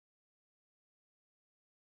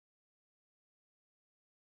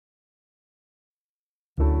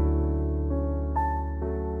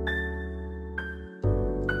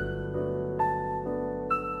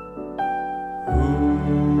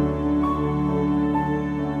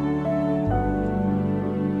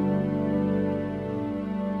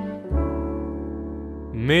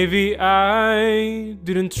Maybe I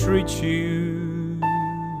didn't treat you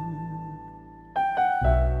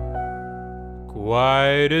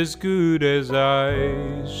quite as good as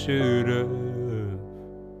I should have.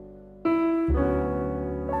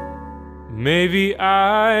 Maybe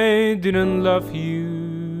I didn't love you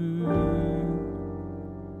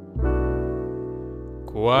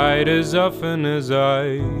quite as often as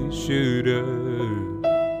I should have.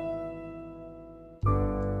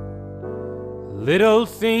 Little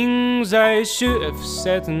things I should have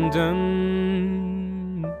said and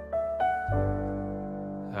done,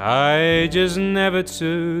 I just never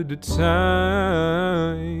took the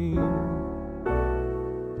time.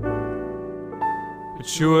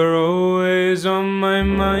 But you were always on my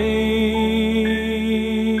mind.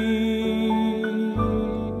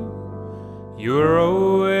 You were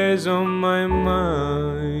always on my mind.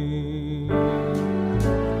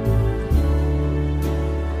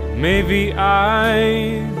 Maybe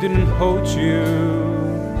I didn't hold you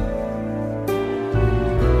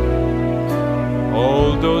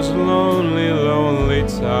all those lonely, lonely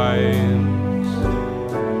times,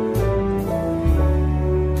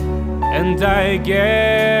 and I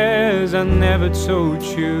guess I never told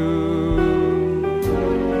you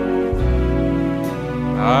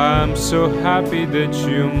I'm so happy that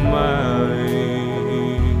you're mine.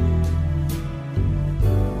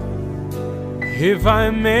 If I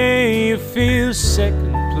may feel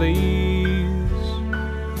second, please.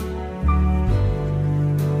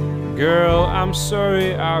 Girl, I'm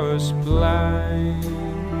sorry I was blind,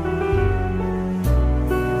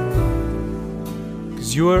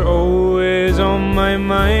 'cause you were always on my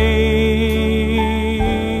mind.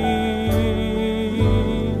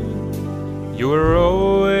 You were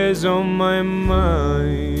always on my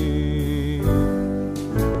mind.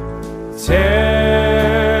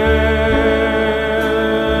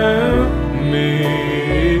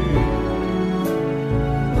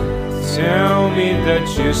 Tell me that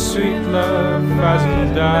your sweet love hasn't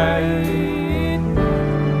died.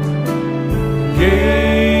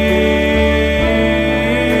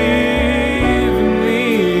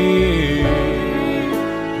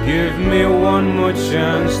 Give me one more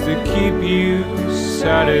chance to keep you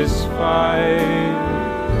satisfied.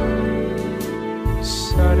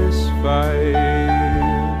 Satisfied.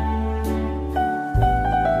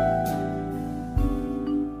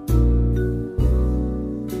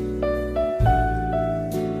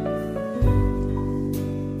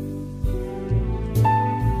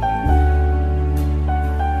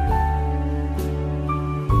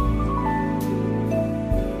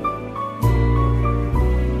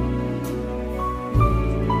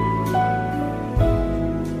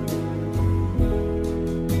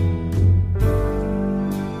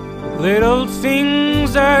 Little things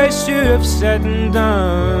I should have said and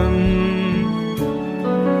done,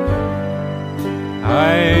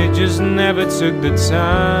 I just never took the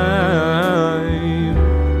time.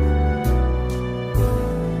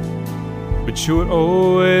 But you were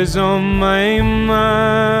always on my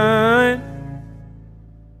mind.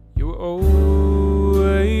 You were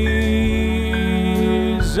always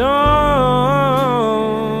on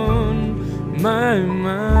my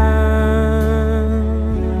mind.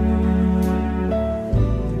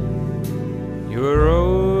 You were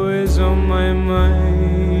always on my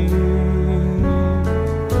mind.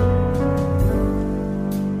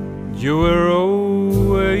 You were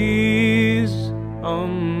always on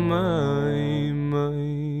my mind.